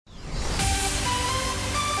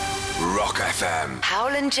Rock FM.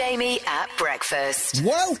 Hywel and Jamie at breakfast.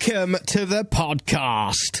 Welcome to the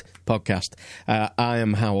podcast. I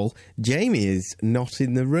am Hywel. Jamie is not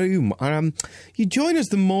in the room. You join us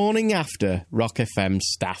the morning after Rock FM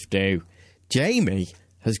staff do. Jamie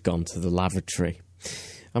has gone to the lavatory.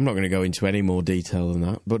 I'm not going to go into any more detail than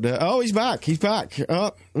that. But, he's back.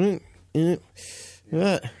 Oh,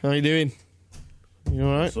 yeah. How you doing? You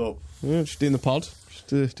all right? What's up? Yeah, just doing the pod.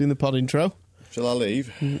 Doing the pod intro. Shall I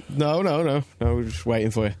leave? No, we're just waiting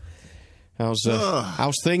for you.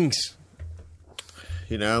 How's things?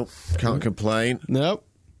 You know, can't complain. No.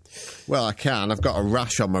 Well, I can. I've got a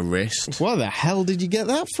rash on my wrist. Where the hell did you get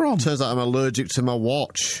that from? Turns out I'm allergic to my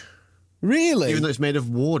watch. Really? Even though it's made of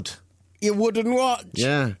wood. Your wooden watch?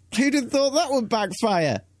 Yeah. Who'd have thought that would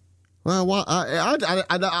backfire? Well,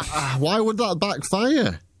 why would that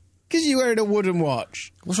backfire? Because you're wearing a wooden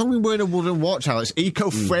watch. What's wrong with wearing a wooden watch, Alex?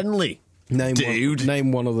 Eco-friendly.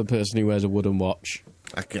 Name one other person who wears a wooden watch.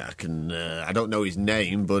 I don't know his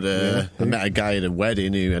name, but I met a guy at a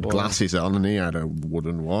wedding who had glasses on and he had a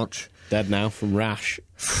wooden watch. Dead now from rash.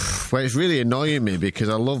 Well, it's really annoying me because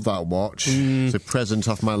I love that watch. It's a present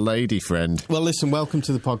off my lady friend. Well, listen, welcome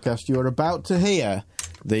to the podcast. You're about to hear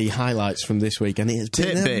the highlights from this week, and it has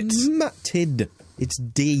been tid. It's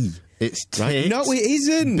D. It's tit. Right? No, it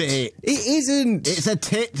isn't. Bit. It isn't. It's a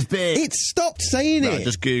titbit. It's stopped saying I it.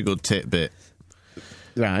 just googled titbit.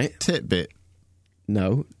 Right. Titbit.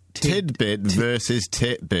 No. Tidbit versus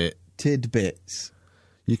titbit. Tidbits.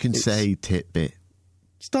 You can say titbit.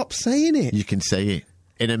 Stop saying it. You can say it.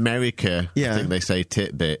 In America, Yeah. I think they say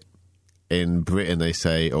titbit. In Britain, they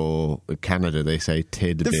say, or Canada, they say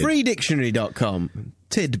tidbit. The freedictionary.com.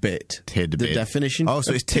 Tidbit. Tidbit. The definition. Oh,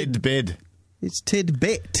 so it's tidbid. It's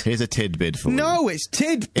tidbit. Here's a tidbit for you. No, it's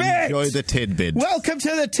tidbit. Enjoy the tidbit. Welcome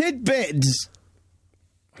to the tidbits.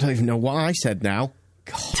 I don't even know what I said now.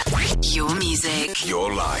 God. Your music.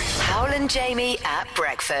 Your life. Hywel and Jamie at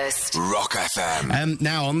breakfast. Rock FM.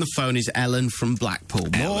 Now on the phone is Ellen from Blackpool.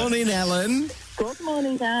 Morning, Ellen. Good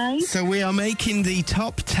morning, guys. So we are making the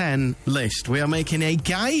top 10 list. We are making a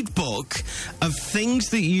guidebook of things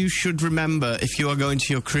that you should remember if you are going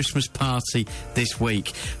to your Christmas party this week.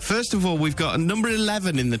 First of all, we've got number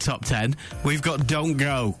 11 in the top 10. We've got Don't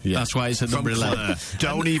Go. Yeah. That's why it's at number 11.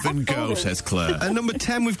 Don't even go, says Claire. At number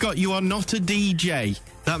 10, we've got You Are Not a DJ.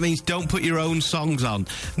 That means don't put your own songs on.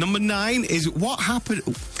 Number 9 is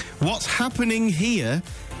What's happening here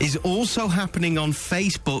is also happening on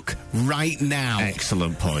Facebook right now.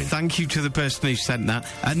 Excellent point. Thank you to the person who sent that.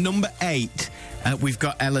 At number 8, we've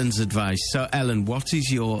got Ellen's advice. So, Ellen, what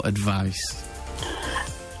is your advice?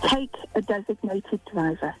 Take a designated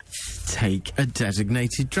driver. Take a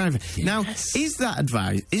designated driver. Yes. Now, is that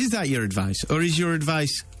advice? Is that your advice? Or is your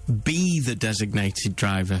advice be the designated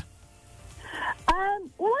driver?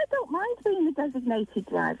 Well, I don't mind being the designated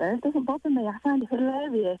driver. It doesn't bother me. I find it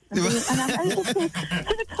hilarious. And I'm able to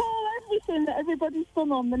recall everything that everybody's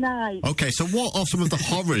done on the night. Okay, so what are some of the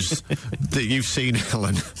horrors that you've seen,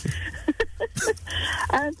 Helen?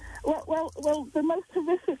 Well, the most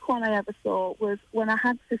horrific one I ever saw was when I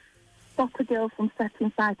had to stop a girl from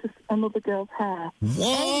setting fire to another girl's hair. What?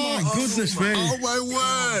 Oh, my goodness me. Oh, my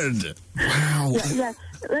word. Wow. Yeah.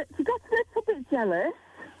 She got a little bit jealous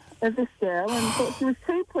of this girl and thought she was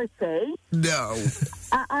too pretty. No.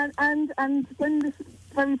 And when this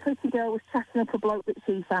very pretty girl was chatting up a bloke that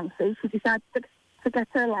she fancied, she decided to get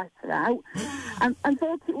her lighter out and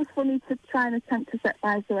thought it was funny to try and attempt to set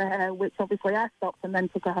fire to her hair, which obviously I stopped and then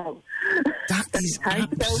took her home. That is Time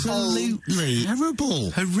to go absolutely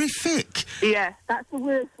Terrible. Horrific. Yeah, that's the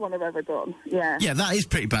worst one I've ever done. Yeah. Yeah, that is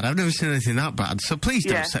pretty bad. I've never seen anything that bad. So please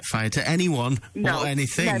don't set fire to anyone or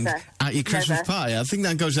anything never. at your Christmas Never. party. I think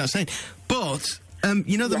that goes without saying. But,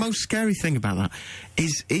 you know, the most scary thing about that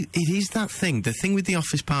is it is that thing. The thing with the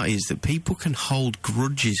office party is that people can hold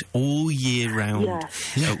grudges all year round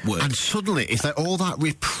at work. And suddenly, it's like all that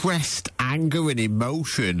repressed anger and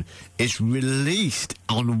emotion is released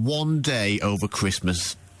on one day over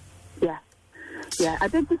Christmas. Yeah. Yeah, I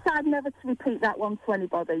did decide never to repeat that one to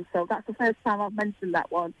anybody, so that's the first time I've mentioned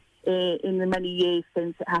that one in the many years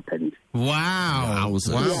since it happened. Wow.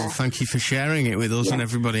 Wowzers. Wow. Yeah. Thank you for sharing it with us and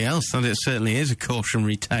everybody else. And it certainly is a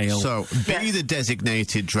cautionary tale. So, be the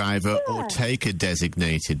designated driver or take a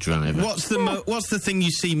designated driver. What's the thing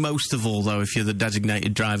you see most of all, though, if you're the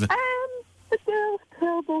designated driver? The girls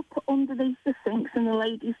curled up underneath the sinks in the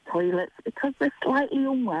ladies' toilets because they're slightly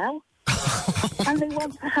unwell. and they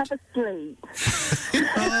want to have a sleep.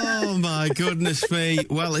 Oh, my goodness me.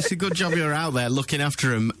 Well, it's a good job you're out there looking after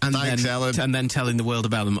them and, Thanks, Ellen. and then telling the world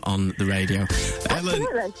about them on the radio. Ellen,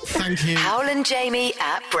 Absolutely. thank you. Hywel and Jamie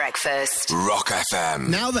at breakfast. Rock FM.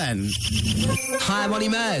 Now then, Hi, I'm Ollie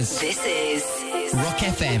Mers. This is Rock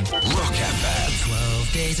FM. Rock FM.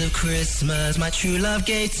 12 days of Christmas, my true love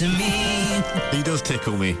gave to me. He does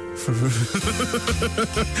tickle me.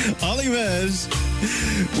 Ollie Mers.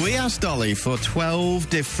 We asked Ollie for 12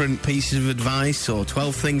 different pieces of advice or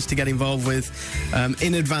 12 things to get involved with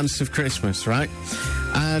in advance of Christmas, right?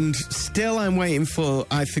 And still I'm waiting for,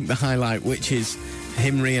 I think, the highlight, which is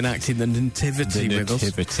him reenacting the nativity with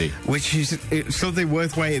us, which is something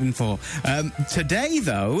worth waiting for. Today,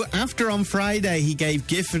 though, after on Friday he gave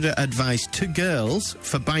gift advice to girls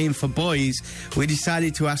for buying for boys, we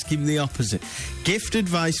decided to ask him the opposite. Gift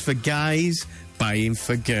advice for guys, buying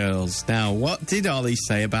for girls. Now, what did Ollie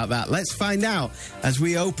say about that? Let's find out as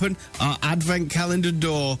we open our advent calendar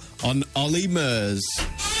door on Ollie Mers.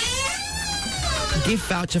 Gift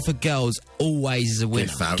voucher for girls always is a winner.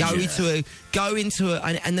 Gift voucher. Go into it,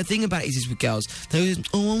 and the thing about it is with girls, they always,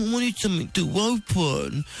 I wanted something to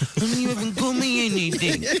open, and you haven't got me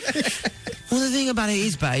anything. Well, the thing about it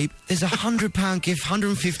is, babe, there's £100 gift,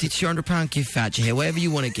 £150, £200 gift voucher here, whatever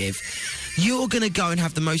you want to give. You're going to go and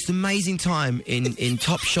have the most amazing time in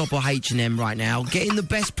Topshop or H&M right now, getting the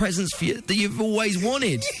best presents for you that you've always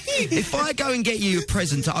wanted. If I go and get you a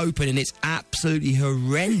present to open and it's absolutely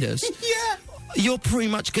horrendous, you're pretty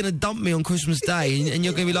much going to dump me on Christmas Day, and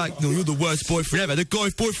you're going to be like, no, you're the worst boyfriend ever. The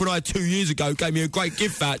guy's boyfriend I had 2 years ago gave me a great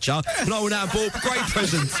gift voucher, and I went out and bought great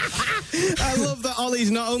presents. I love that Ollie's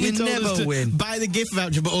not only You told us never to win. buy the gift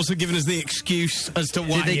voucher, but also given us the excuse as to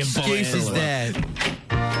why The you bought it. excuse is there.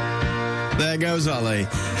 There goes Ollie.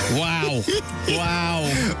 Wow. Wow.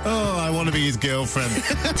 Oh, I want to be his girlfriend.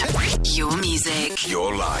 your music.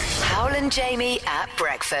 Your life. Hywel and Jamie at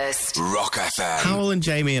breakfast. Rock FM. Hywel and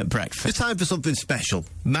Jamie at breakfast. It's time for something special.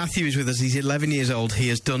 Matthew is with us. He's 11 years old. He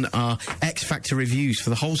has done our X Factor reviews for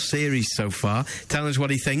the whole series so far, telling us what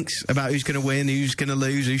he thinks about who's going to win, who's going to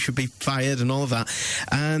lose, who should be fired, and all of that.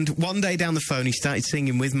 And one day down the phone, he started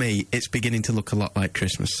singing with me, It's Beginning to Look a Lot Like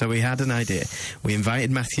Christmas. So we had an idea. We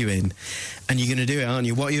invited Matthew in, and you're going to do it, aren't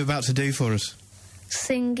you? What are you about to do for us?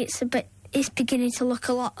 Sing It's beginning to look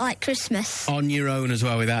a lot like Christmas. On your own as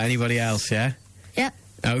well, without anybody else, yeah? Yep.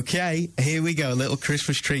 Okay, here we go. A little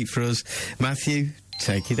Christmas treat for us. Matthew,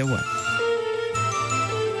 take it away.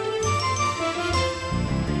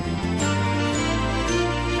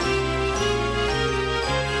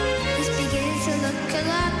 It's beginning to look a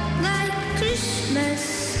lot like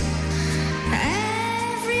Christmas.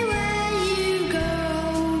 Everywhere you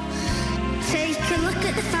go, take a look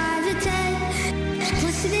at the 5 to 10. It's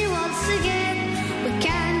glistening once again with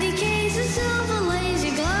candy canes and silver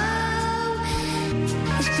laser glow.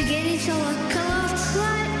 It's beginning to look a lot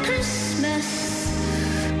like Christmas.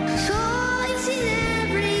 Toys in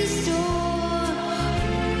every store,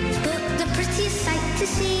 but the prettiest sight to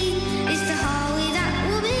see is the holly that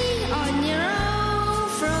will be on your own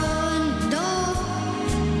front door.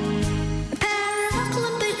 A pair of buckle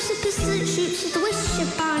and boots, a pistol that shoots with the wish of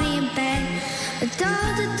Barney and Ben. A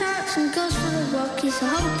dog that darts and goes for the walkies, the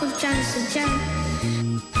hope of Janice and Jen.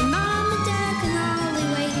 And Mom and Dad can hardly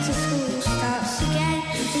wait till school starts again.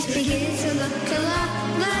 It's beginning to look a lot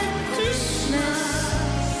like Christmas.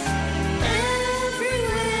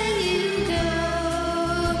 Everywhere you go,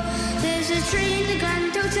 there's a tree in the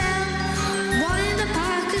Grand Hotel, one in the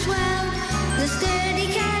park as well. The sturdy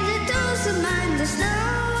kind that doesn't mind the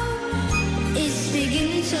snow. It's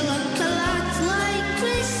beginning to look a lot like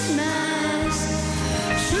Christmas.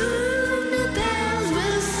 Soon the bells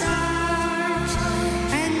will start,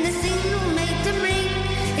 and the thing that'll make them ring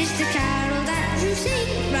is the carol that you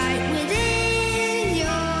sing right within your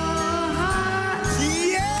heart.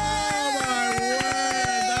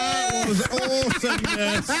 That was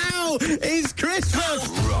awesomeness. How is Christmas?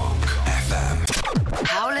 Rock FM.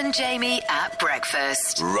 Hywel and Jamie at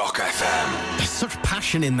breakfast. Rock FM. There's such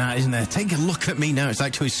passion in that, isn't there? Take a look at me now. It's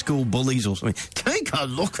like to his school bullies or something. Take a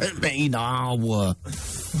look at me now. What,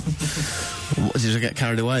 did I get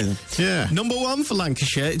carried away then? Yeah. Number 1 for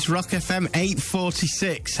Lancashire, it's Rock FM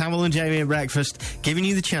 846. Hywel and Jamie at breakfast, giving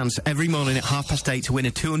you the chance every morning at 8:30 to win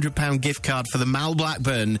a £200 gift card for the Mal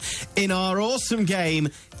Blackburn in our awesome game,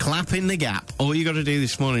 Clap in the Gap. All you got to do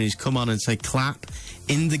this morning is come on and say clap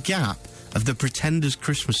in the gap of the Pretenders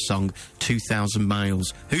Christmas song, 2,000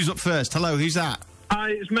 Miles. Who's up first? Hello, who's that?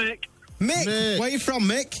 Hi, it's Mick. Mick. Mick. Where are you from,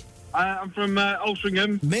 Mick? I'm from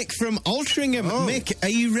Altrincham. Mick from Altrincham. Oh. Mick, are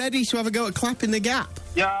you ready to have a go at Clap in the Gap?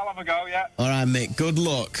 Yeah, I'll have a go, yeah. All right, Mick, good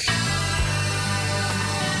luck.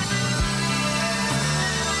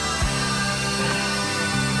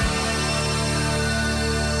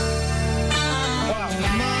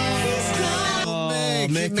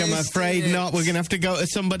 Mick, I'm afraid not. We're going to have to go to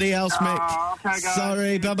somebody else, Mick. Okay, guys.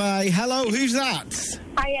 Sorry, bye-bye. Hello, who's that?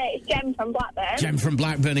 Hiya, it's Jem from Blackburn. Jem from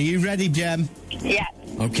Blackburn. Are you ready, Jem? Yeah.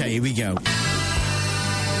 Okay, here we go.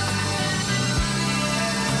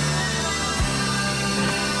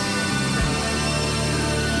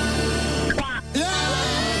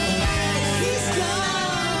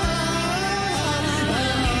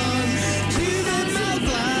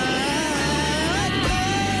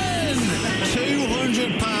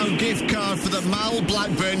 £200 gift card for the Mal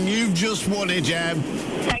Blackburn. You've just won it, Jem.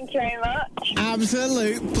 Thank you very much.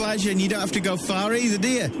 Absolute pleasure, and you don't have to go far either, do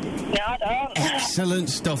you? No, I don't. Excellent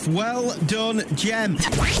stuff. Well done, Jem.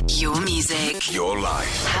 Your music. Your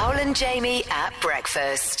life. Hywel and Jamie at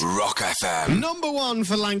breakfast. Rock FM. Number one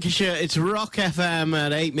for Lancashire, it's Rock FM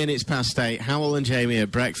at 8 minutes past 8. Hywel and Jamie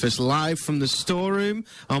at breakfast, live from the storeroom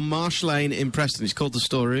on Marsh Lane in Preston. It's called the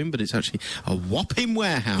storeroom, but it's actually a whopping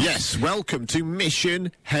warehouse. Yes, welcome to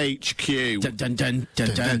Mission HQ. Dun, dun, dun,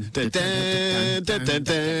 dun, dun, dun, dun, dun, dun,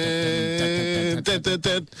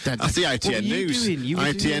 dun. That's the ITN What were you News. doing? You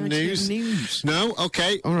were doing ITN News. News. No?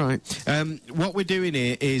 Okay. All right. What we're doing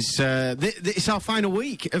here is it's our final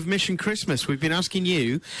week of Mission Christmas. We've been asking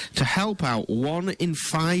you to help out 1 in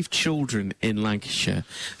 5 children in Lancashire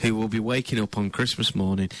who will be waking up on Christmas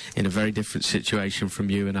morning in a very different situation from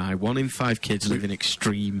you and I. 1 in 5 kids live in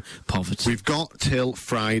extreme poverty. We've got till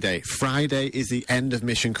Friday. Friday is the end of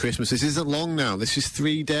Mission Christmas. This isn't long now. This is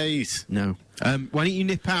 3 days. No. Why don't you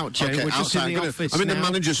nip out, Jay? Okay, We're just outside. in the office I'm in the now.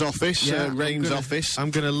 manager's office, Rain's office.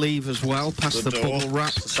 I'm going to leave as well, past the door. bubble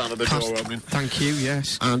wrap. Sound of the door opening. Thank you,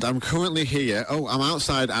 yes. And I'm currently here. Oh, I'm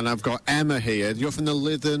outside, and I've got Emma here. You're from the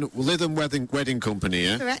Lytham Wedding Company,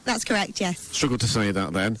 yeah? Correct, that's correct, yes. Struggled to say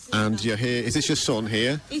that then. And you're here. Is this your son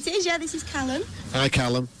here? It is, yeah, this is Callum. Hi,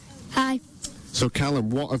 Callum. Hi. So,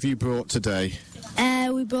 Callum, what have you brought today?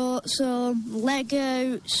 We bought some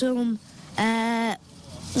Lego, some,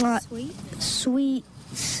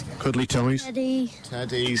 sweets, Cuddly toys? Teddy.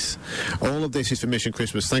 Teddies. All of this is for Mission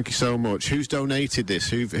Christmas. Thank you so much. Who's donated this?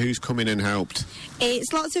 Who's come in and helped?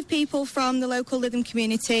 It's lots of people from the local Lytham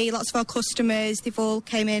community, lots of our customers. They've all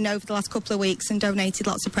came in over the last couple of weeks and donated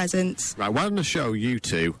lots of presents. Right, why don't I show you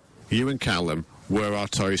two, you and Callum, where our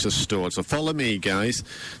toys are stored. So follow me, guys.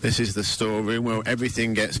 This is the storeroom where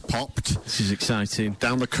everything gets popped. This is exciting.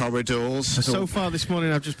 Down the corridors. So far this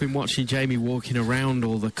morning, I've just been watching Jamie walking around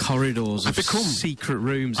all the corridors of secret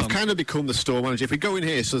rooms. I've kind of become the store manager. If we go in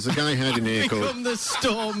here, so there's a guy hiding here called... Become the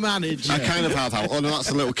store manager. I kind of have. Oh, no, that's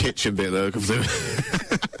a little kitchen bit there.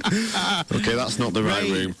 Okay, that's not the right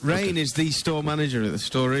room. Rain is the store manager at the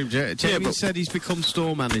storeroom. Jamie said he's become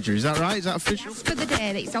store manager. Is that right? Is that official? For the day.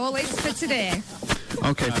 It's always for today.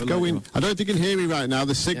 Okay, go in. I don't know if you can hear me right now.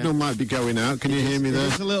 The signal might be going out. Can you hear me there?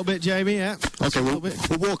 Just a little bit, Jamie, yeah. Okay, we'll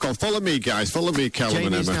walk on. Follow me, guys. Follow me, Callum and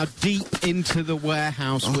Jamie's Emma. now deep into the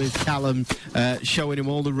warehouse with Callum, showing him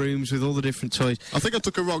all the rooms with all the different toys. I think I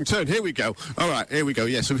took a wrong turn. Here we go. All right, here we go.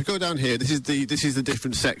 Yeah, so if we go down here, this is the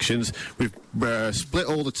different sections. We've split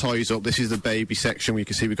all the toys up. This is the baby section where you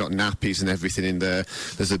can see we've got nappies and everything in there.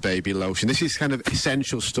 There's a baby lotion. This is kind of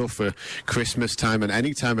essential stuff for Christmas time and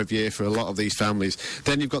any time of year for a lot of these families.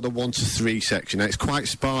 Then you've got the 1 to 3 section. Now, it's quite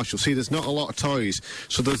sparse. You'll see there's not a lot of toys.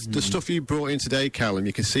 So the stuff you brought in today, Callum,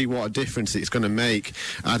 you can see what a difference it's going to make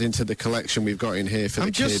adding to the collection we've got in here for the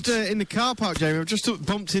kids. I'm just in the car park, Jamie. I've just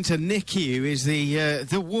bumped into Nikki, who is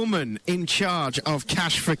the woman in charge of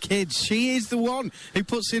Cash for Kids. She is the one who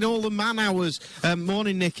puts in all the man hours.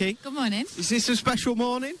 Morning, Nikki. Good morning. Is this a special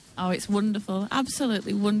morning? Oh, it's wonderful.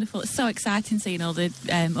 Absolutely wonderful. It's so exciting seeing all the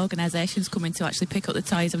organisations coming to actually pick up the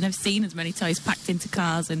toys. I've never seen as many toys packed into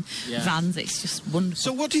cars and vans. It's just wonderful.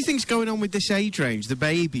 So what do you think's going on with this age range, the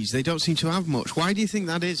babies? They don't seem to have much. Why do you think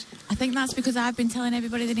that is? I think that's because I've been telling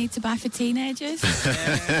everybody they need to buy for teenagers.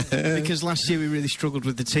 Because last year we really struggled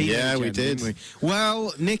with the teenagers. Yeah, we did. Didn't we?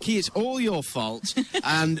 Well, Nikki, it's all your fault.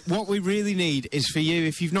 And what we really need is for you,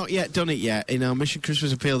 if you've not yet done it yet, in our Mission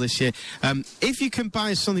Christmas Appeal this year, if you can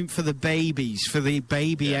buy something for the babies, for the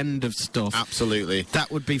baby end of stuff. Absolutely.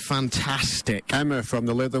 That would be fantastic. Emma from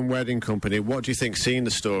the Lytham Wedding Company, what do you think, seeing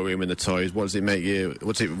the storeroom and the toys, what does it make you,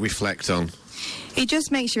 what does it reflect on? It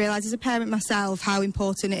just makes you realise, as a parent myself, how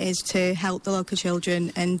important it is to help the local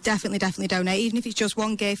children, and definitely donate, even if it's just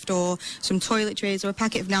one gift or some toiletries or a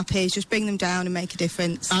packet of nappies. Just bring them down and make a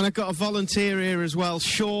difference. And I've got a volunteer here as well,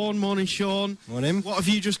 Sean. Morning, Sean. Morning. What have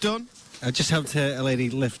you just done? I just helped a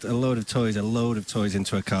lady lift a load of toys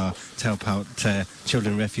into a car to help out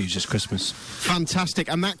children in refuge this Christmas. Fantastic.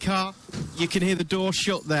 And that car, you can hear the door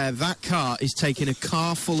shut there. That car is taking a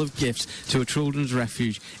car full of gifts to a children's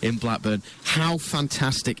refuge in Blackburn. How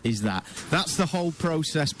fantastic is that? That's the whole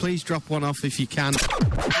process. Please drop one off if you can.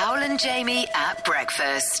 Hywel and Jamie at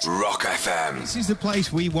breakfast. Rock FM. This is the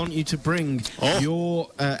place we want you to bring your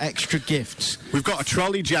extra gifts. We've got a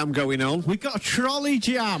trolley jam going on. We've got a trolley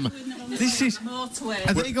jam. This is...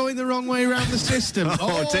 Are they going the wrong way around the system?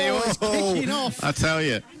 It's kicking off. I tell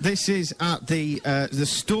you. This is at the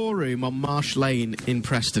storeroom on Marsh Lane in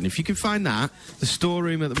Preston. If you can find that, the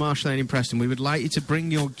storeroom at the Marsh Lane in Preston, we would like you to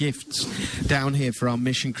bring your gifts down here for our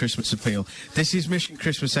Mission Christmas appeal. This is Mission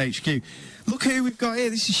Christmas HQ. Look who we've got here.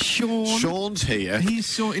 This is Sean. Sean's here.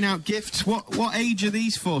 He's sorting out gifts. What age are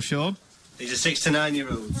these for, Sean? These are 6 to 9 year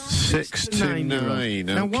olds. 6 to 9. Okay.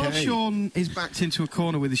 Now, while Sean is backed into a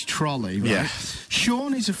corner with his trolley, right?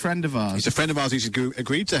 Sean is a friend of ours. He's a friend of ours who's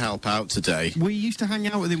agreed to help out today. We used to hang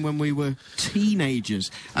out with him when we were teenagers,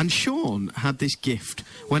 and Sean had this gift.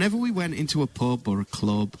 Whenever we went into a pub or a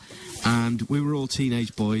club, and we were all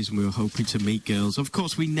teenage boys, and we were hoping to meet girls. Of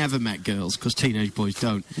course, we never met girls, because teenage boys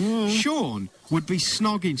don't. Sean would be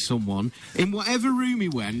snogging someone in whatever room he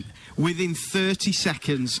went within 30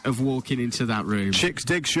 seconds of walking into that room. Chicks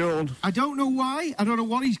dig Sean. I don't know why. I don't know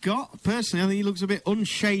what he's got. Personally, I think he looks a bit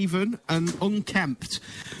unshaven and unkempt.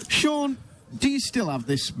 Sean, do you still have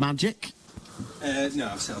this magic?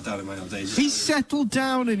 No, I've settled down in my old age. He's settled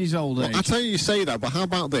down in his old age. I tell you say that, but how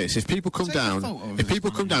about this? If people come down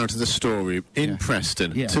to the storeroom in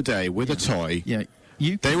Preston today with a toy,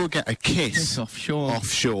 they will get a kiss off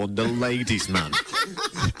Sean, the ladies' man.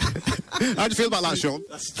 How do you feel about that, Sean?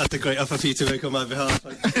 That's a great offer for you to make on my behalf.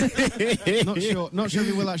 Not sure if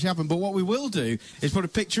it will actually happen, but what we will do is put a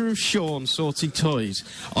picture of Sean sorting toys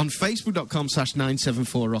on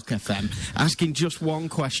facebook.com/974rockfm, asking just one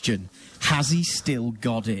question. Has he still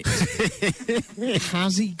got it?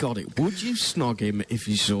 Has he got it? Would you snog him if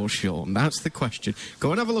you saw Sean? That's the question.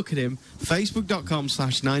 Go and have a look at him.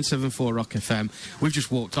 Facebook.com/974rockfm. We've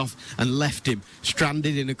just walked off and left him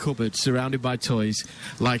stranded in a cupboard, surrounded by toys,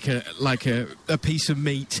 like a piece of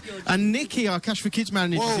meat. And Nikki, our Cash for Kids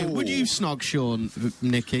manager, would you snog Sean,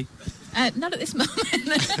 Nikki? Not at this moment.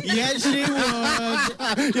 Yes, you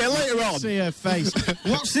would. Yeah, later on. See her face.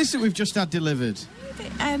 What's this that we've just had delivered?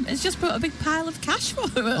 It's just brought a big pile of cash for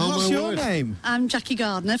us. What's your name? I'm Jackie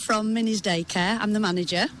Gardner from Minnie's Daycare. I'm the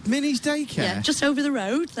manager. Minnie's Daycare? Yeah, just over the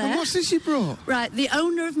road there. And what's this you brought? Right, the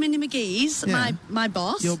owner of Minnie McGee's, my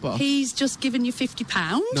boss. Your boss. He's just given you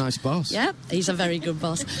 £50. Nice boss. Yeah, he's a very good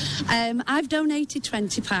boss. I've donated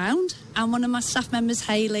 £20, and one of my staff members,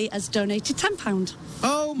 Hayley, has donated £10.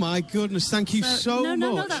 Oh my goodness, thank you so much.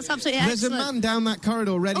 No, that's absolutely There's excellent. a man down that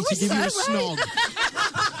corridor ready to give you a snog.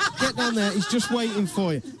 Get down there, he's just waiting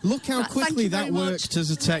for you. Look how quickly that worked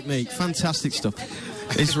as a technique. Fantastic stuff.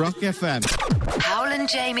 It's Rock FM. Hywel and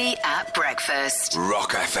Jamie at breakfast.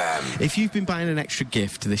 Rock FM. If you've been buying an extra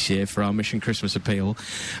gift this year for our Mission Christmas appeal,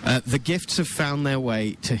 the gifts have found their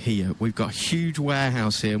way to here. We've got a huge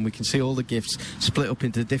warehouse here, and we can see all the gifts split up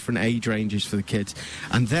into different age ranges for the kids.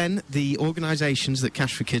 And then the organisations that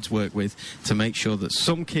Cash for Kids work with to make sure that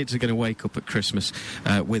some kids are going to wake up at Christmas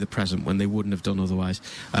with a present when they wouldn't have done otherwise.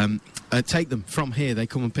 Take them from here. They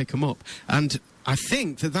come and pick them up. And I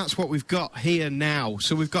think that's what we've got here now.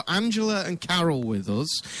 So we've got Angela and Carol with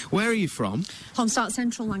us. Where are you from? Honsart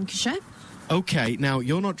Central, Lancashire. Okay, now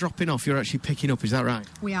you're not dropping off, you're actually picking up, is that right?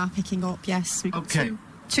 We are picking up, yes. We've got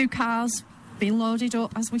two cars being loaded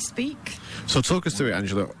up as we speak. So talk us through it,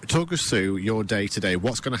 Angela. Talk us through your day today.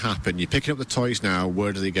 What's going to happen? You're picking up the toys now.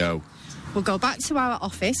 Where do they go? We'll go back to our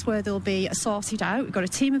office where they'll be sorted out. We've got a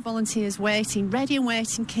team of volunteers ready and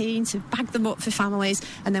waiting, keen to bag them up for families,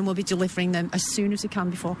 and then we'll be delivering them as soon as we can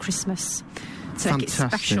before Christmas. To make it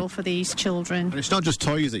special for these children. And it's not just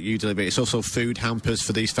toys that you deliver, it's also food hampers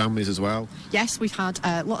for these families as well. Yes, we've had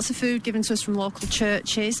lots of food given to us from local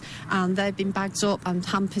churches, and they've been bagged up and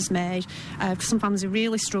hampers made. Some families are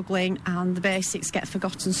really struggling, and the basics get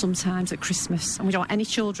forgotten sometimes at Christmas, and we don't want any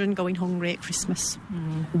children going hungry at Christmas.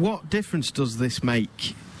 What difference does this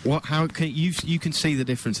make? How can you can see the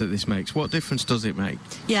difference that this makes? What difference does it make?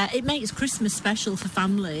 Yeah, it makes Christmas special for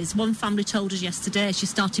families. One family told us yesterday she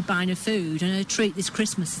started buying her food, and her treat this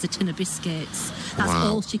Christmas is a tin of biscuits. That's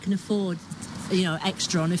all she can afford,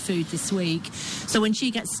 extra on her food this week. So when she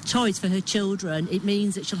gets toys for her children, it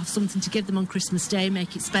means that she'll have something to give them on Christmas Day,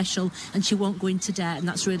 make it special, and she won't go into debt, and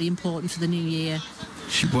that's really important for the new year.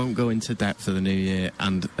 She won't go into debt for the new year,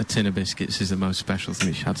 and a tin of biscuits is the most special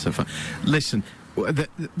thing she's had so far. Listen,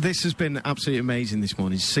 This has been absolutely amazing this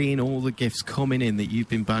morning, seeing all the gifts coming in that you've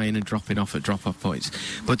been buying and dropping off at drop-off points.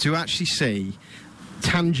 But to actually see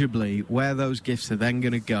tangibly where those gifts are then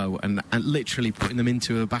going to go and literally putting them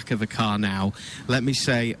into the back of a car now, let me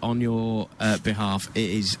say on your behalf, it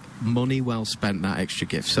is money well spent, that extra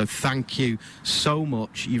gift. So thank you so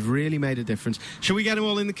much. You've really made a difference. Shall we get them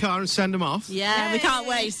all in the car and send them off? Yeah, we can't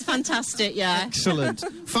wait. It's fantastic, yeah. Excellent.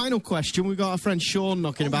 Final question. We've got our friend Sean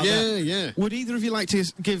knocking about there. Yeah. Would either of you like to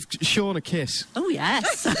give Sean a kiss? Oh,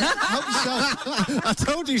 yes. Help yourself. I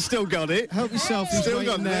told you still got it. Help yourself. He's Still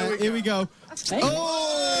waiting got it. there. Here we go. Hey.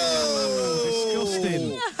 Oh!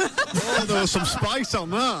 Disgusting. Oh, there was some spice on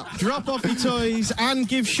that. Drop off your toys and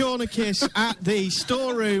give Sean a kiss at the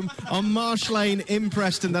storeroom on Marsh Lane in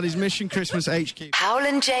Preston. That is Mission Christmas HQ. Hywel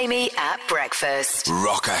and Jamie at breakfast.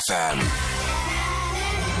 Rock FM. Rock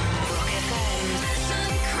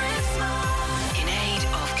FM. In aid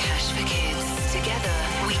of Cash for Kids. Together,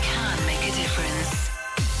 we can make a difference.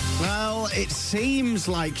 Well, it seems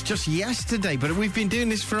like just yesterday, but we've been doing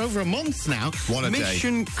this for over a month now. What a day.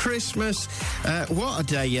 Mission Christmas. What a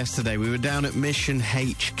day yesterday. We were down at Mission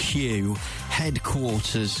HQ,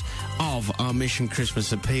 headquarters of our Mission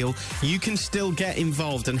Christmas Appeal. You can still get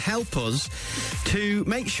involved and help us to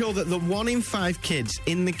make sure that the 1 in 5 kids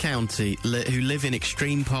in the county who live in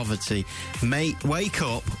extreme poverty may wake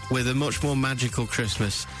up with a much more magical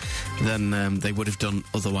Christmas than they would have done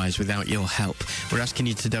otherwise without your help. We're asking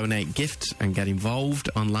you to donate gifts and get involved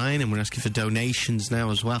online, and we're asking for donations now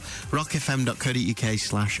as well.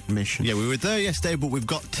 rockfm.co.uk/mission. Yeah, we were there yesterday, but we've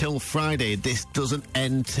got till Friday. This doesn't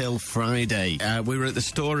end till Friday. We were at the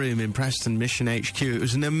storeroom in Preston, Mission HQ. It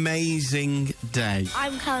was an amazing day.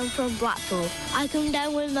 I'm Callum from Blackpool. I come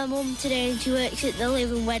down with my mum today and she works at the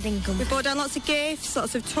Living Wedding Company. We bought down lots of gifts,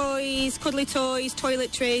 lots of toys, cuddly toys,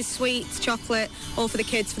 toiletries, sweets, chocolate, all for the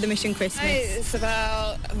kids for the Mission Christmas. It's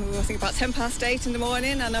about 8:10 in the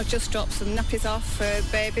morning, and I've just dropped some nappies off for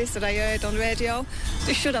babies that I heard on radio.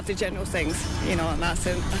 They should have the general things, and that's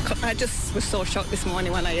it. I just was so shocked this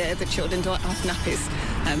morning when I heard that children don't have nappies,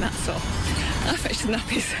 and that's all. I fetched the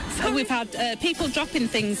nappies. So we've had people dropping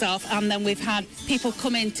things off, and then we've had people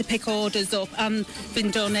come in to pick orders up, and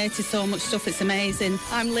been donated so much stuff. It's amazing.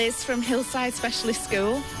 I'm Liz from Hillside Specialist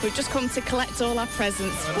School. We've just come to collect all our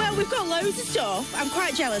presents. Well, we've got loads of stuff. I'm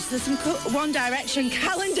quite jealous. There's some One Direction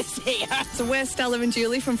calendars here. So we're Stella and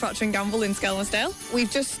Julie from Procter & Gamble in Skelmersdale.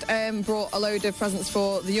 We've just brought a load of presents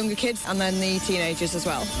for the younger kids and then the teenagers as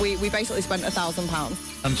well. We basically spent £1,000.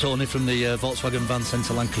 I'm Tony from the Volkswagen Van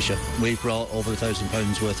Centre Lancashire. We've brought over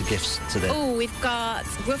 £1,000 worth of gifts today. Oh, we've got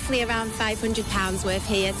roughly around £500 worth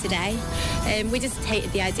here today. We just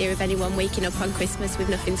hated the idea of anyone waking up on Christmas with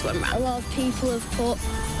nothing to unwrap. A lot of people have put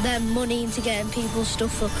their money into getting people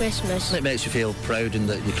stuff for Christmas. It makes you feel proud and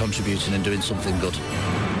that you're contributing and doing something good.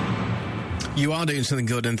 You are doing something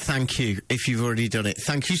good, and thank you if you've already done it.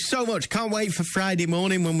 Thank you so much. Can't wait for Friday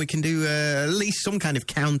morning when we can do at least some kind of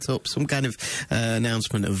count-up, some kind of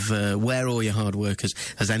announcement of where all your hard work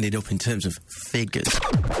has ended up in terms of figures.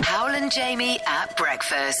 Hywel and Jamie at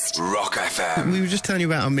breakfast. Rock FM. We were just telling you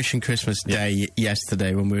about our Mission Christmas Day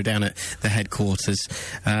yesterday when we were down at the headquarters.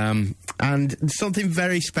 And something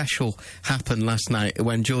very special happened last night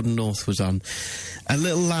when Jordan North was on. A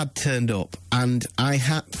little lad turned up, and I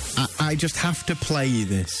just have to play you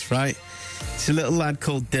this, right? It's a little lad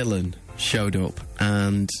called Dylan showed up,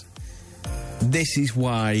 and this is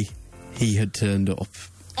why he had turned up.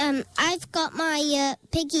 I've got my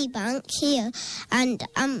piggy bank here, and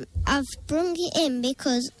I've brung it in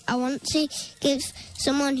because I want to give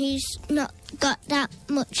someone who's not got that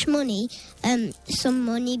much money some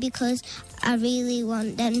money, because I really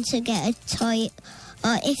want them to get a toy,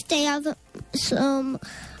 or if they haven't so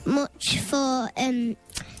much for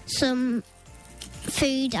some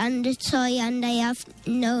food and a toy and they have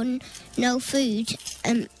no food,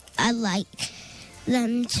 I like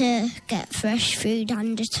them to get fresh food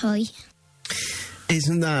and a toy.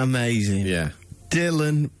 Isn't that amazing? Yeah.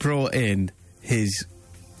 Dylan brought in his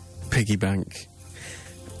piggy bank.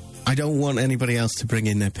 I don't want anybody else to bring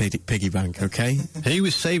in their piggy bank, okay? He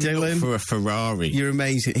was saving Dylan, up for a Ferrari. You're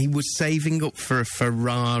amazing. He was saving up for a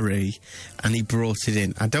Ferrari, and he brought it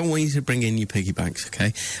in. I don't want you to bring in your piggy banks,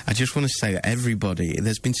 okay? I just want to say that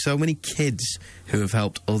there's been so many kids who have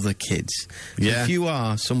helped other kids. So Yeah. if you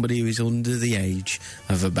are somebody who is under the age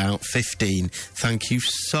of about 15, thank you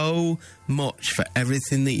so much for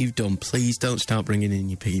everything that you've done. Please don't start bringing in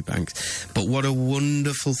your piggy banks. But what a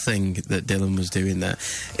wonderful thing that Dylan was doing there.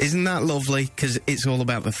 Isn't Isn't that lovely? Because it's all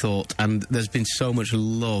about the thought, and there's been so much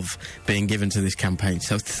love being given to this campaign.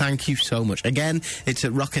 So thank you so much. Again, it's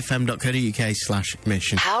at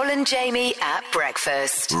rockfm.co.uk/mission. Hywel and Jamie at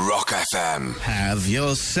breakfast. Rock FM. Have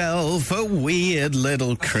yourself a weird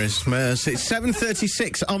little Christmas. It's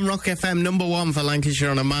 7:36 on Rock FM, number one for Lancashire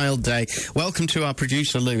on a mild day. Welcome to our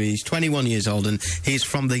producer, Louis. He's 21 years old, and he's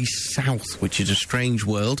from the South, which is a strange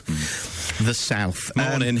world. The South.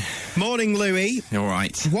 Morning. Morning, Louis. All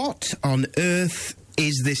right. What on earth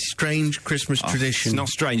is this strange Christmas tradition? It's not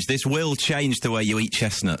strange. This will change the way you eat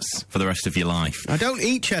chestnuts for the rest of your life. I don't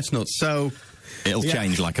eat chestnuts, so... It'll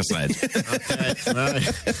change, like I said. Okay,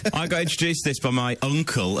 right. I got introduced to this by my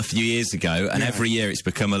uncle a few years ago, and every year it's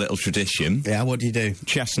become a little tradition. Yeah, what do you do?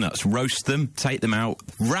 Chestnuts, roast them, take them out,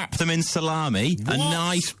 wrap them in salami, a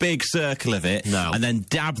nice big circle of it, and then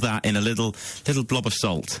dab that in a little blob of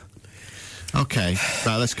salt. Okay,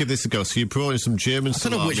 right, let's give this a go. So you brought in some German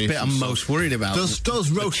salami. I don't know which bit I'm most worried about.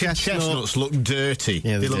 Does roasted chestnuts look dirty?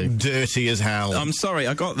 Yeah, they look dirty as hell. I'm sorry,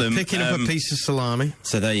 I got them. Picking up a piece of salami.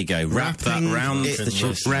 So there you go. Wrap that round the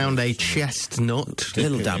chestnut. Round a chestnut.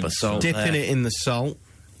 Little dab of salt. Dipping it in the salt.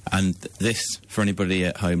 And this, for anybody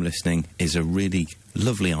at home listening, is a really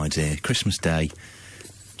lovely idea. Christmas Day,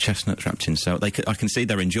 chestnuts wrapped in salt. I can see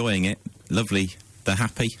they're enjoying it. Lovely. They're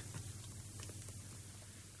happy.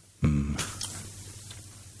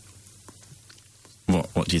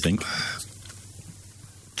 What do you think?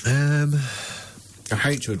 I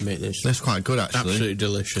hate to admit this. That's quite good, actually. Absolutely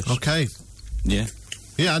delicious. Okay. Yeah.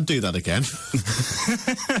 Yeah, I'd do that again.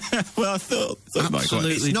 Well, I thought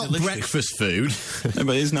absolutely it's not delicious. breakfast food. No,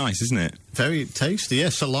 but it's nice, isn't it? Very tasty, yeah.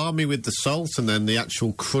 Salami with the salt and then the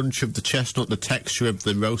actual crunch of the chestnut, the texture of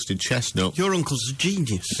the roasted chestnut. Your uncle's a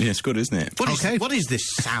genius. Yeah, it's good, isn't it? What is this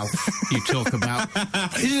South you talk about?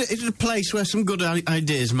 Is it a place where some good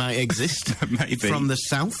ideas might exist? Maybe. From the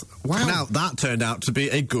South? Wow. Now, that turned out to be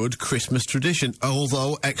a good Christmas tradition,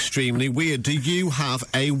 although extremely weird. Do you have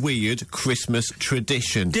a weird Christmas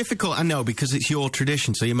tradition? Difficult, I know, because it's your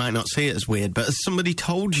tradition, so you might not see it as weird, but has somebody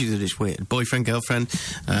told you that it's weird? Boyfriend, girlfriend,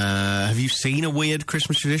 have you seen a weird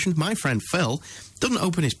Christmas tradition? My friend Phil doesn't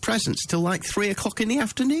open his presents till like 3 o'clock in the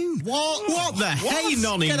afternoon. What the hey,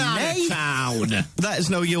 nonny Get out of town. That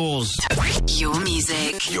is no yours. Your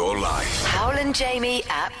music. Your life. Hywel and Jamie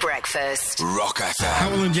at breakfast. Rock FM.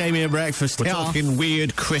 Hywel and Jamie at breakfast. We're talking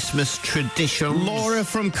weird Christmas traditions. Laura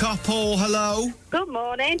from Coppell, hello. Good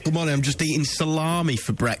morning. Good morning, I'm just eating salami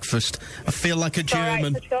for breakfast. I feel like a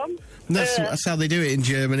German. That's how they do it in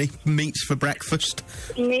Germany. Meats for breakfast.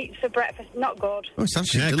 Meats for breakfast, not good. Oh, it's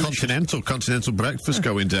actually delicious. Continental breakfast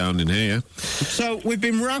going down in here. So we've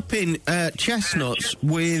been wrapping chestnuts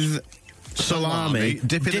with salami,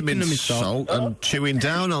 dipping them in salt and chewing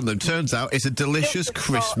down on them. Turns out it's a delicious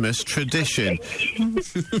Christmas tradition.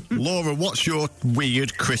 Laura, what's your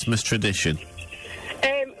weird Christmas tradition?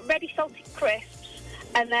 Ready salted crisps,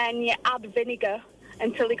 and then you add vinegar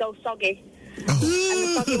until they go soggy. And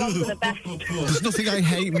the soggy ones are the best. There's nothing I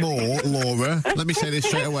hate more, Laura, let me say this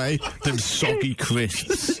straight away, than soggy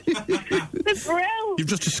crisps. They're brilliant. You've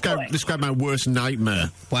just described my worst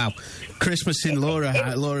nightmare. Wow. Christmas in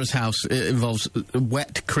Laura's house involves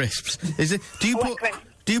wet crisps. Is it? Do you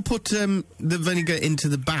put the vinegar into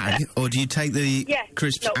the bag, or do you take the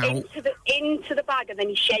crisps out? Into the bag, and then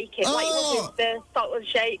you shake it like with the salt and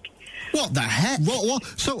shake. What the heck? What?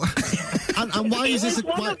 So, and why is this? It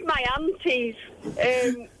was one of my aunties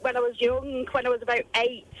when I was young, when I was about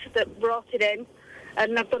 8, that brought it in,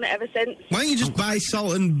 and I've done it ever since. Why don't you just buy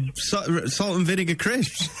salt and vinegar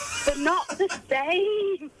crisps? They're not the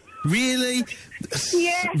same. Really?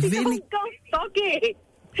 Yeah, they don't go soggy.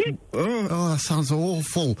 Oh, that sounds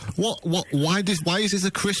awful. Why is this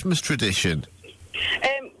a Christmas tradition?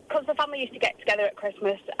 Because the family used to get together at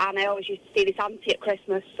Christmas, and I always used to see this auntie at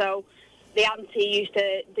Christmas, so the auntie used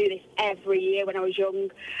to do this every year when I was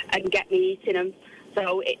young and get me eating them,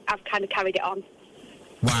 so I've kind of carried it on.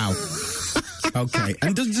 Wow. Okay,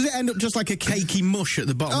 and does it end up just like a cakey mush at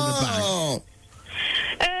the bottom of the bag?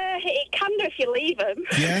 It can do if you leave them.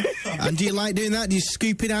 Yeah? And do you like doing that? Do you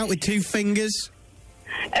scoop it out with 2 fingers?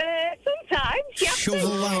 Sometimes, yeah.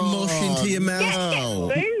 Shovel that mush into your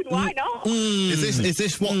mouth. Get food, why not? Is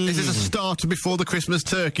this a starter before the Christmas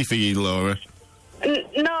turkey for you, Laura?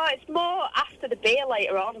 No, it's more after the beer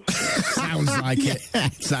later on. Sounds like it.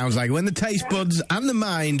 Sounds like it. When the taste buds and the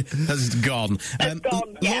mind has gone.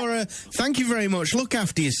 Gone, yeah. Laura, thank you very much. Look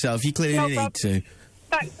after yourself. You clearly need to.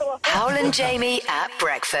 Thanks a lot. Hywel and Jamie at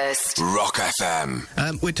breakfast. Rock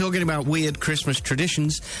FM. We're talking about weird Christmas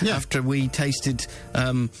traditions after we tasted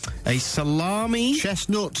a salami.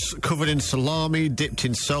 Chestnuts covered in salami, dipped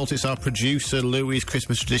in salt. It's our producer, Louis'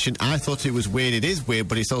 Christmas tradition. I thought it was weird. It is weird,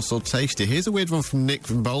 but it's also tasty. Here's a weird one from Nick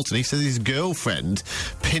from Bolton. He says his girlfriend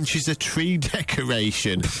pinches a tree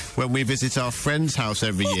decoration when we visit our friend's house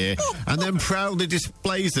every year and then proudly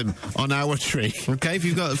displays them on our tree. Okay, if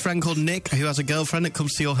you've got a friend called Nick who has a girlfriend that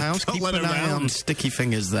comes to your house, keep an eye on sticky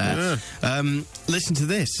fingers there. Listen to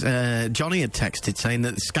this. Johnny had texted saying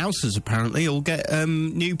that the Scousers apparently all get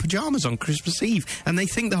new pyjamas on Christmas Eve, and they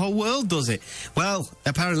think the whole world does it. Well,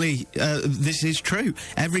 apparently this is true.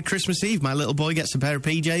 Every Christmas Eve, my little boy gets a pair of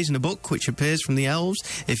PJs and a book which appears from the elves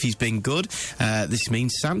if he's been good. This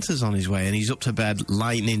means Santa's on his way, and he's up to bed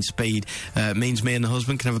lightning speed. Means me and the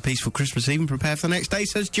husband can have a peaceful Christmas Eve and prepare for the next day,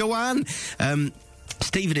 says Joanne.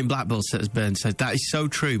 Stephen in Blackpool says, that is so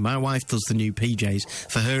true. My wife does the new PJs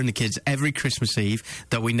for her and the kids every Christmas Eve.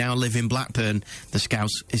 Though we now live in Blackburn, the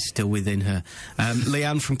Scouse is still within her.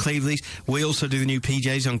 Leanne from Cleveland's, we also do the new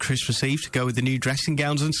PJs on Christmas Eve to go with the new dressing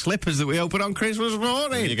gowns and slippers that we open on Christmas morning.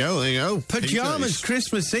 There you go. Pyjamas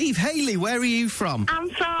Christmas Eve. Hayley, where are you from? I'm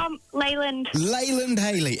from Leyland. Leyland,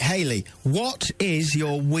 Hayley. Hayley, what is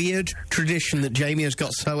your weird tradition that Jamie has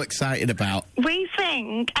got so excited about? We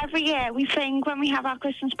sing every year. We sing when we have our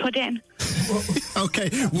Christmas pudding. Okay,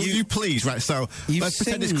 will you please? Right, so let's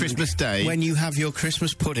pretend it's Christmas Day. When you have your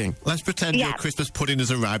Christmas pudding. Let's pretend your Christmas pudding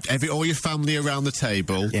has arrived. All your family around the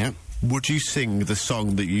table. Yeah. Would you sing the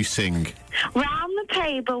song that you sing? Round the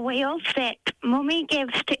table we all sit. Mummy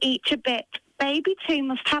gives to each a bit. Baby too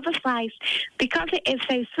must have a slice because it is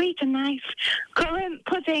so sweet and nice. Currant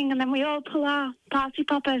pudding, and then we all pull our party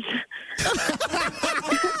poppers.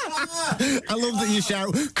 I love that you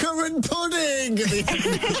shout, currant pudding!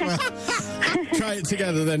 Try it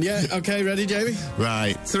together then, yeah? Okay, ready, Jamie?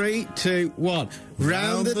 Right. 3, 2, 1.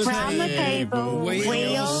 Round the table,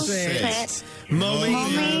 we all sit.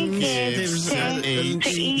 Mummy gives to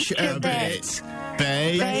each a bit.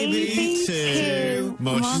 Baby too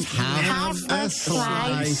must have a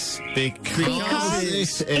slice because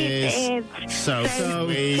this is so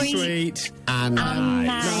sweet and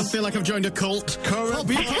nice. I feel like I've joined a cult.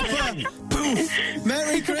 Currant popper. Poof.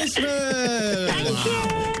 Merry Christmas. Thank you.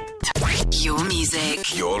 Your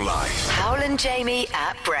music. Your life. Hywel and Jamie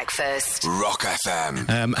at breakfast. Rock FM.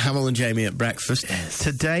 Hywel and Jamie at breakfast.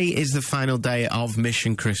 Today is the final day of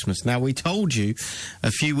Mission Christmas. Now, we told you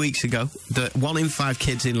a few weeks ago that 1 in 5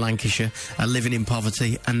 kids in Lancashire are living in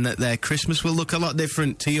poverty and that their Christmas will look a lot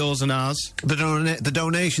different to yours and ours. The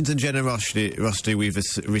donations and generosity we've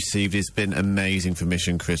received has been amazing for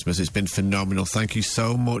Mission Christmas. It's been phenomenal. Thank you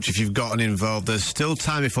so much. If you've gotten involved, there's still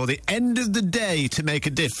time before the end of the day to make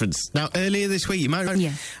a difference. Now, earlier this week, you might remember.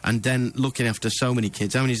 Yeah. And then looking after so many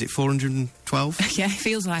kids. How many is it? 412? Yeah, it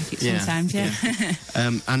feels like it sometimes, yeah.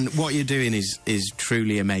 And what you're doing is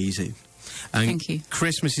truly amazing. And Thank you.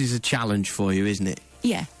 Christmas is a challenge for you, isn't it?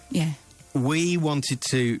 Yeah. We wanted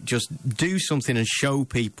to just do something and show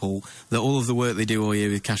people that all of the work they do all year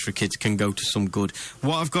with Cash for Kids can go to some good.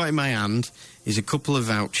 What I've got in my hand is a couple of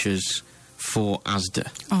vouchers for Asda.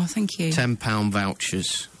 Oh, thank you. £10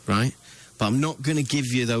 vouchers, right? But I'm not going to give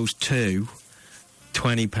you those two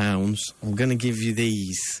 £20. I'm going to give you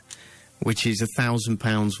these, which is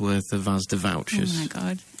 £1,000 worth of Asda vouchers. Oh, my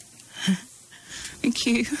God. Thank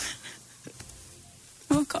you.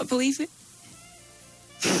 Oh, I can't believe it.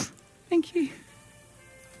 Thank you.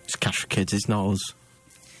 It's Cash for Kids, it's not us.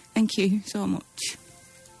 Thank you so much.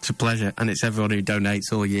 It's a pleasure, and it's everyone who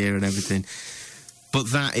donates all year and everything.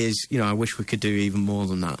 But that is, I wish we could do even more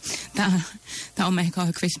than that. That'll make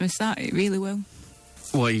our Christmas, it really will.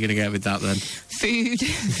 What are you going to get with that, then? Food.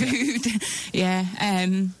 Yeah,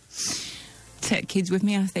 take kids with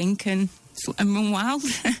me, I think, and run wild.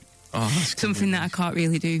 Oh, that's something that I can't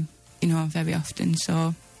really do, very often,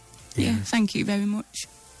 so... Yeah, thank you very much.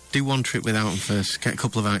 Do one trip without them first. Get a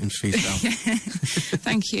couple of items for yourself.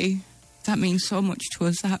 Thank you. That means so much to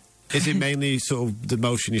us, that. Is it mainly sort of the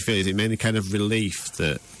emotion you feel? Is it mainly kind of relief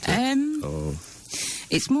that or...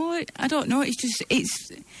 It's more, I don't know,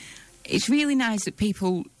 it's really nice that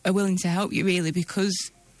people are willing to help you, really,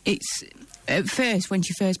 because it's, at first, when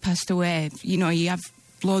she first passed away, you have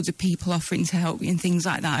loads of people offering to help you and things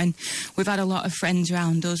like that, and we've had a lot of friends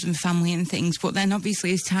around us and family and things, but then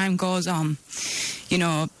obviously as time goes on,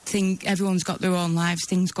 everyone's got their own lives,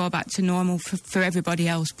 things go back to normal for everybody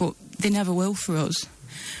else, but they never will for us.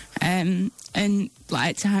 And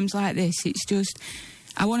like times like this, it's just,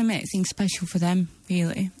 I want to make things special for them,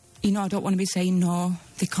 really. you know, I don't want to be saying, no,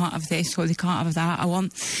 they can't have this or they can't have that. I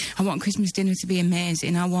want Christmas dinner to be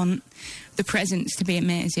amazing. I want the presents to be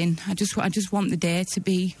amazing. I just want the day to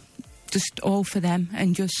be just all for them,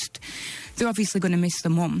 and just, they're obviously going to miss the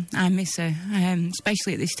mum. I miss her,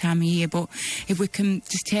 especially at this time of year, but if we can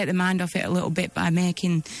just take the mind off it a little bit by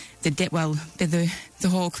making the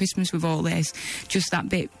whole Christmas with all this just that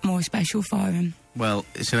bit more special for them. Well,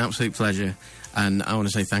 it's an absolute pleasure, and I want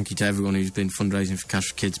to say thank you to everyone who's been fundraising for Cash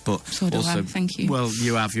for Kids. But so do also, I. Thank you. Well,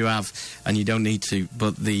 you have, and you don't need to.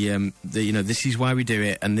 But the you know, this is why we do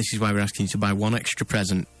it, and this is why we're asking you to buy one extra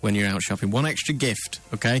present when you're out shopping, one extra gift.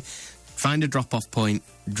 Okay, find a drop-off point,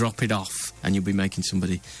 drop it off, and you'll be making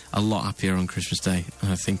somebody a lot happier on Christmas Day.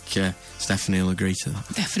 And I think Stephanie will agree to that.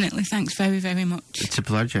 Definitely. Thanks very, very much. It's a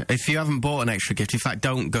pleasure. If you haven't bought an extra gift, in fact,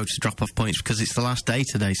 don't go to drop-off points because it's the last day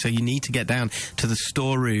today. So you need to get down to the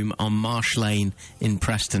storeroom on Marsh Lane in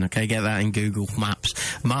Preston, okay? Get that in Google Maps.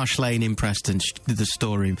 Marsh Lane in Preston, the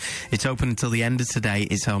storeroom. It's open until the end of today.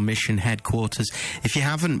 It's our mission headquarters. If you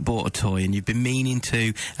haven't bought a toy and you've been meaning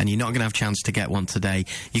to, and you're not going to have a chance to get one today,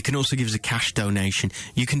 you can also give us a cash donation.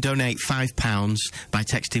 You can donate £5 by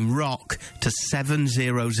texting ROCK to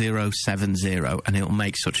 70070, and it'll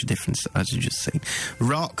make such a difference, as you've just seen.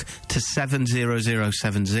 ROCK to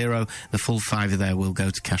 70070. The full £5 there will go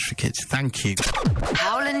to Cash for Kids. Thank you.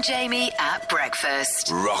 Hywel and Jamie at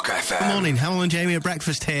breakfast. Rock FM. Good morning, Hywel and Jamie at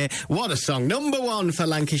breakfast here. What a song. Number 1 for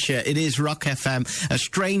Lancashire. It is Rock FM. A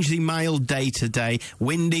strangely mild day today.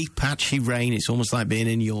 Windy, patchy rain. It's almost like being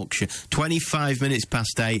in Yorkshire. 25 minutes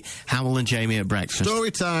past 8. Hywel and Jamie at breakfast.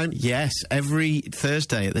 Story time. Yes, every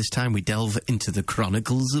Thursday at this time we delve into the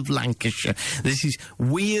Chronicles of Lancashire. This is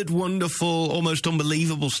weird, wonderful, almost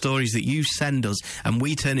unbelievable stories that you send us, and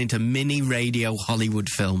we turn into mini radio Hollywood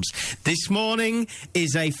films. This morning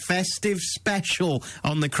is a festive special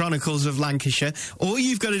on the Chronicles of Lancashire. All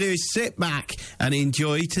you've got to do is sit back and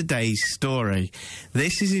enjoy today's story.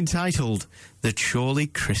 This is entitled The Chorley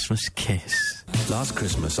Christmas Kiss. Last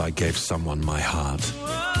Christmas I gave someone my heart.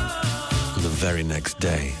 The very next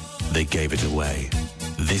day, they gave it away.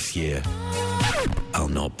 This year, I'll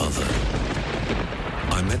not bother.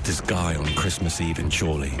 I met this guy on Christmas Eve in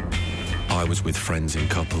Chorley. I was with friends in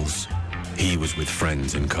couples. He was with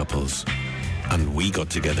friends in couples. And we got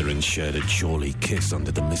together and shared a Chorley kiss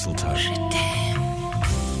under the mistletoe.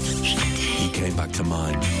 He came back to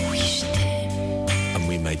mine. And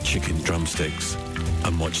we made chicken drumsticks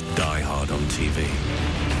and watched Die Hard on TV.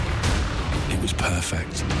 It was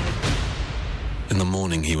perfect. In the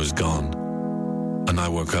morning, he was gone, and I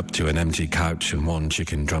woke up to an empty couch and one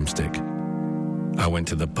chicken drumstick. I went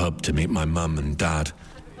to the pub to meet my mum and dad,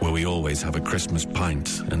 where we always have a Christmas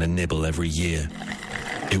pint and a nibble every year.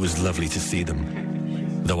 It was lovely to see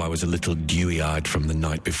them, though I was a little dewy-eyed from the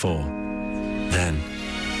night before. Then,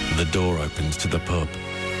 the door opens to the pub,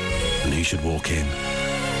 and who should walk in?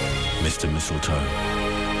 Mr. Mistletoe.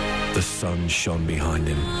 The sun shone behind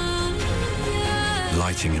him,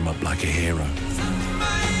 lighting him up like a hero.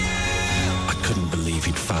 I couldn't believe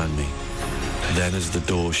he'd found me. Then as the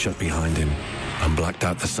door shut behind him and blacked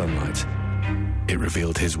out the sunlight, it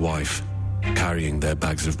revealed his wife, carrying their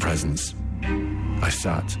bags of presents. I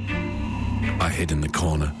sat. I hid in the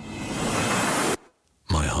corner.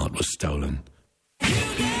 My heart was stolen.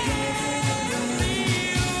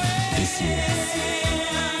 This year,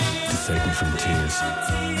 to save me from tears,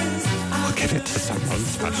 I'll give it to someone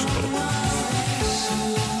special.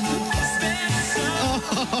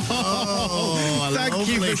 Thank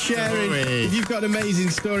you for sharing. Story. If you've got an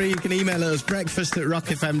amazing story, you can email us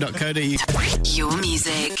breakfast@rockfm.co.uk. Your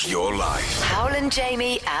music. Your life. Hywel and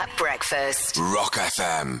Jamie at breakfast. Rock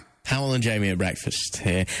FM. Hywel and Jamie at breakfast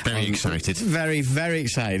here. Very excited. Very, very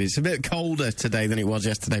excited. It's a bit colder today than it was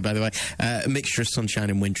yesterday, by the way. A mixture of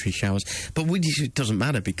sunshine and wintry showers. But it doesn't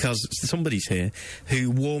matter because somebody's here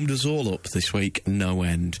who warmed us all up this week, no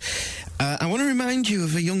end. I want to remind you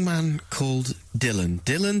of a young man called Dylan.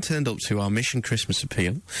 Dylan turned up to our Mission Christmas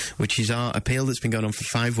Appeal, which is our appeal that's been going on for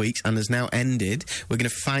 5 weeks and has now ended. We're going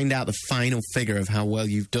to find out the final figure of how well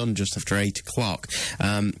you've done just after 8 o'clock.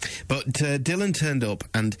 But Dylan turned up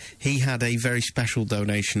and he had a very special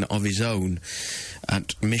donation of his own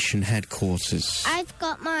at Mission Headquarters. I've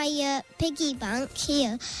got my piggy bank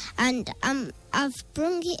here, and I've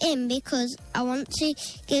brung it in because I want to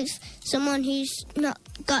give someone who's not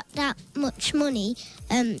got that much money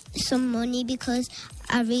some money, because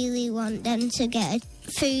I really want them to get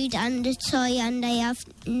food and a toy, and they have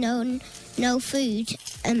no food.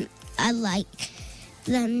 I like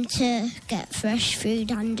them to get fresh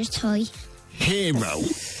food and a toy. Hero.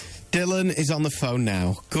 Dylan is on the phone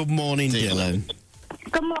now. Good morning, Dylan.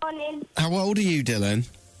 Good morning. How old are you, Dylan?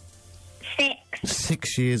 6.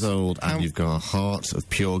 6 years old, and you've got a heart of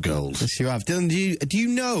pure gold. Yes, you have. Dylan, do you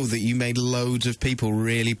know that you made loads of people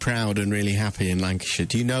really proud and really happy in Lancashire?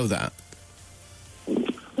 Do you know that?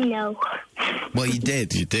 No. Well, you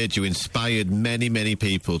did. You did. You inspired many, many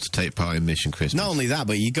people to take part in Mission Christmas. Not only that,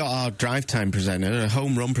 but you got our drive time presenter, a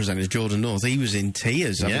home run presenter, Jordan North. He was in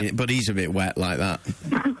tears. I mean, but he's a bit wet like that.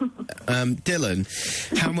 Dylan,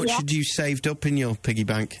 how much had you saved up in your piggy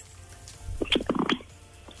bank?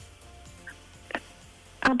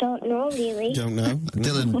 I don't know, really. Don't know?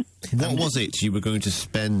 Dylan, what was it you were going to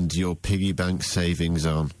spend your piggy bank savings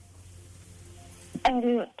on?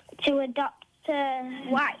 To adopt a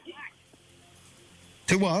white.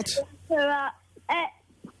 To what? To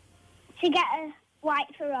get a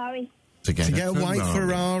white Ferrari. To get a white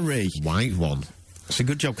Ferrari. White one. It's a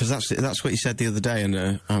good job, because that's what you said the other day,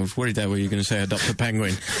 and I was worried there where you were going to say adopt a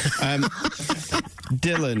penguin.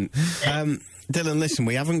 Dylan, listen,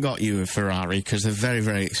 we haven't got you a Ferrari because they're very,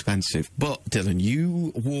 very expensive. But, Dylan,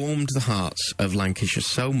 you warmed the hearts of Lancashire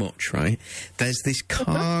so much, right? There's this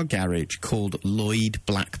car garage called Lloyd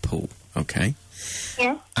Blackpool, okay?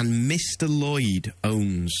 Yeah. And Mr. Lloyd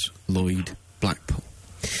owns Lloyd Blackpool.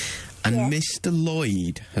 And Mr.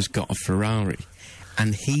 Lloyd has got a Ferrari.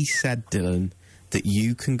 And he said, Dylan, that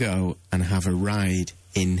you can go and have a ride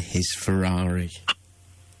in his Ferrari.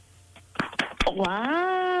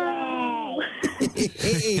 Wow.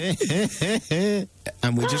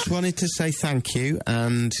 And we just wanted to say thank you,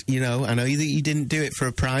 and, you know, I know that you didn't do it for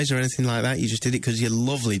a prize or anything like that, you just did it because you're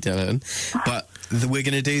lovely, Dylan, but we're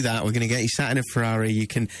going to do that. We're going to get you sat in a Ferrari. You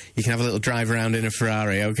can have a little drive around in a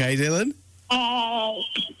Ferrari, okay, Dylan?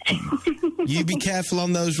 You be careful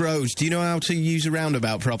on those roads. Do you know how to use a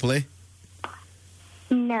roundabout properly?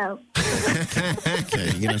 No. Okay,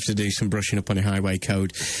 you're going to have to do some brushing up on your highway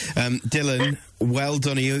code. Dylan, well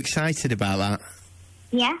done. Are you excited about that?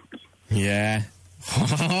 Yeah. Yeah.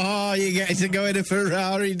 Oh, you're getting to go in a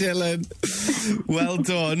Ferrari, Dylan. Well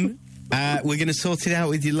done. We're going to sort it out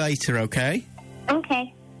with you later, okay?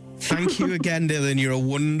 Okay. Thank you again, Dylan. You're a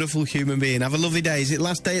wonderful human being. Have a lovely day. Is it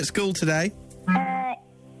last day at school today? Yeah.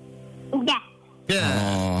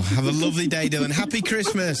 Oh, have a lovely day, Dylan. Happy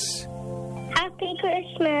Christmas. Happy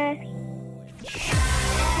Christmas.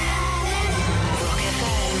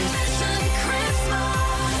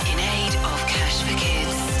 In aid of Cash for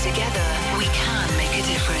Kids. Together, we can make a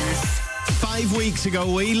difference. 5 weeks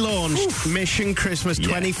ago, we launched Mission Christmas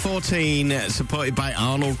 2014, supported by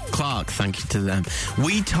Arnold Clark. Thank you to them.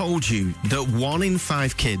 We told you that 1 in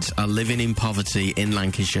 5 kids are living in poverty in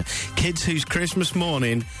Lancashire. Kids whose Christmas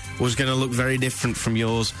morning was going to look very different from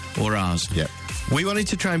yours or ours. Yep. We wanted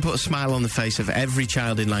to try and put a smile on the face of every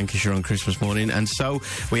child in Lancashire on Christmas morning, and so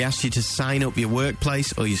we asked you to sign up your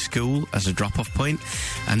workplace or your school as a drop-off point,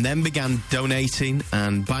 and then began donating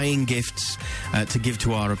and buying gifts to give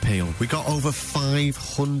to our appeal. We got over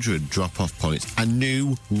 500 drop-off points, a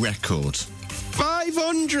new record.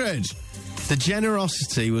 500! The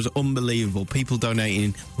generosity was unbelievable. People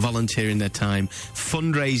donating, volunteering their time.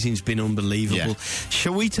 Fundraising's been unbelievable. Yeah.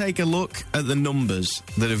 Shall we take a look at the numbers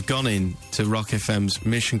that have gone in to Rock FM's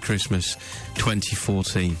Mission Christmas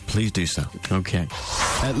 2014? Please do so. Okay.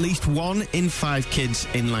 At least 1 in 5 kids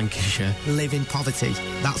in Lancashire live in poverty.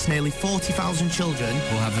 That's nearly 40,000 children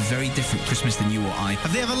will have a very different Christmas than you or I.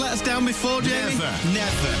 Have they ever let us down before, Jamie?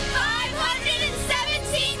 Never.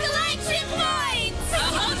 517 collection points!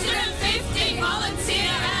 150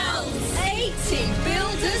 volunteer elves! 80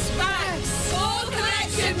 builders bags! 4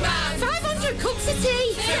 collection bags! 500 cups of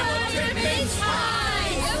tea! 200 mince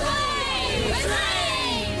pies! Away!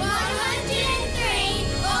 Hooray! 103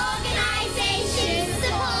 organisations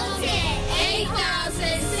supported!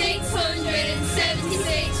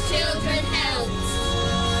 8,676 children helped!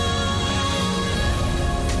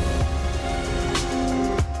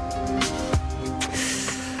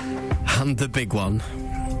 And the big one.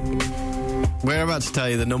 We're about to tell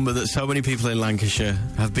you the number that so many people in Lancashire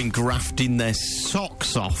have been grafting their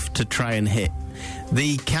socks off to try and hit.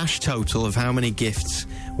 The cash total of how many gifts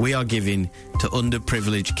we are giving to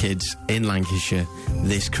underprivileged kids in Lancashire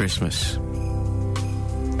this Christmas.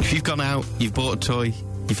 If you've gone out, you've bought a toy,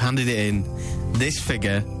 you've handed it in, this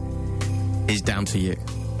figure is down to you.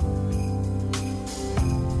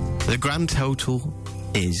 The grand total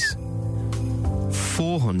is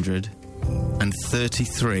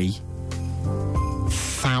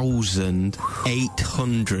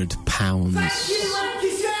 £433,800. Thank you,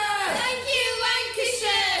 Lancashire! Thank you,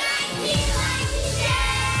 Lancashire! Thank you, Lancashire!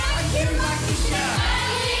 Thank you, Lancashire!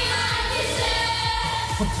 Thank you,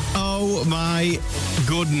 Lancashire! Oh my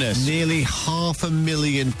goodness. Nearly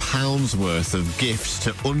 £500,000 worth of gifts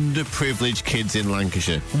to underprivileged kids in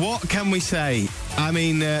Lancashire. What can we say? I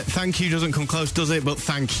mean, thank you doesn't come close, does it? But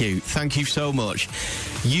thank you. Thank you so much.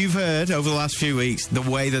 You've heard over the last few weeks the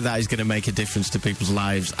way that is going to make a difference to people's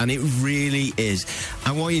lives, and it really is.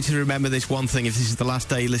 I want you to remember this one thing. If this is the last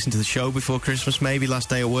day you listen to the show before Christmas, maybe last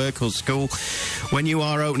day of work or school, when you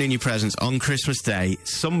are opening your presents on Christmas Day,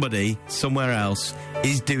 somebody, somewhere else,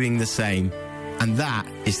 is doing the same. And that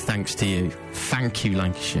is thanks to you. Thank you,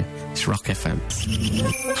 Lancashire. It's Rock FM.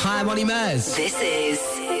 Hi, I'm Ollie Mers. This is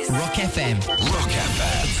Rock FM. Rock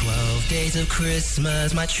FM. 12 days of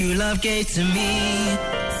Christmas, my true love gave to me.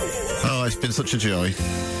 Oh, it's been such a joy.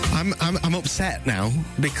 I'm upset now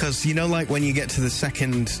because, you know, like when you get to the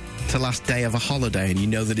second to last day of a holiday and you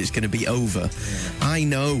know that it's going to be over, I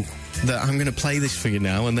know that I'm going to play this for you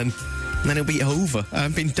now and then it'll be over.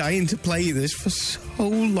 I've been dying to play this for so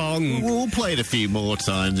long. We'll play it a few more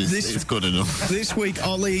times. It's good enough. This week,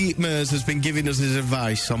 Ollie Mers has been giving us his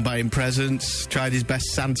advice on buying presents, tried his best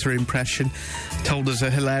Santa impression, told us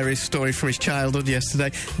a hilarious story from his childhood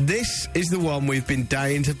yesterday. This is the one we've been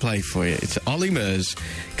dying to play for you. It's Ollie Mers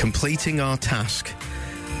completing our task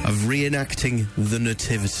of reenacting the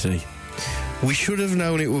Nativity. We should have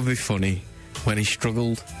known it would be funny when he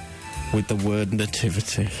struggled with the word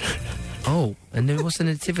nativity. Oh, and then what's the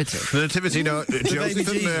nativity? The nativity, no, Joseph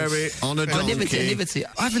and Mary on a donkey. Nativity.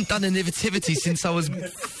 I haven't done a nativity since I was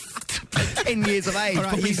 10 years of age,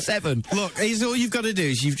 probably 7. Look, all you've got to do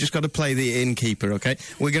is you've just got to play the innkeeper, okay?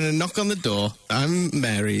 We're going to knock on the door. I'm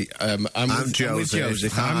Mary. I'm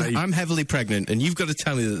Joseph. I'm heavily pregnant, and you've got to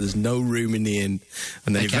tell me that there's no room in the inn.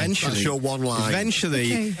 And then eventually... That's your one line.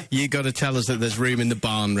 Eventually, you got to tell us that there's room in the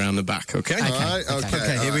barn round the back, okay? All right,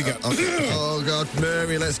 okay, here we go. Okay. Oh, God,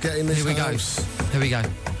 Mary, let's get in this house. Here we go.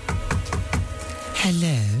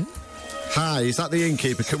 Hello? Hi, is that the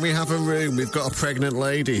innkeeper? Can we have a room? We've got a pregnant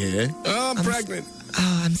lady here. Oh, I'm pregnant.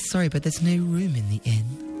 I'm sorry, but there's no room in the inn.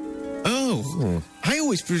 Oh. I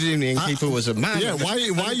always presumed the innkeeper was a man. Yeah, why are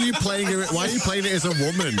you playing it? Why are you playing it as a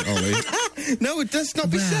woman, Ollie? No, it does not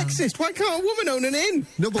be sexist. Why can't a woman own an inn?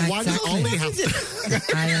 No, but why does Ollie have to?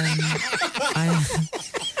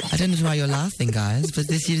 I don't know why you're laughing, guys, but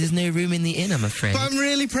there's no room in the inn, I'm afraid. But I'm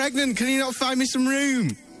really pregnant. Can you not find me some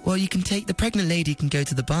room? Well, you can take the pregnant lady can go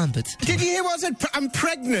to the barn, but... Did you hear what I said? I'm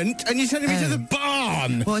pregnant, and you're sending me to the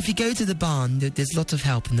barn! Well, if you go to the barn, there's lots of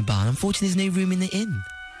help in the barn. Unfortunately, there's no room in the inn.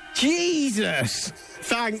 Jesus!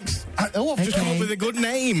 Thanks. I've just come up with a good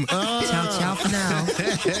name. Ciao for now.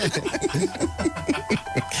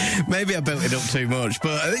 Maybe I built it up too much,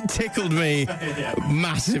 but it tickled me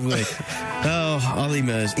massively. Oh, Ollie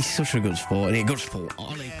Mers, he's such a good sport, and he's a good sport,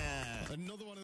 Ollie.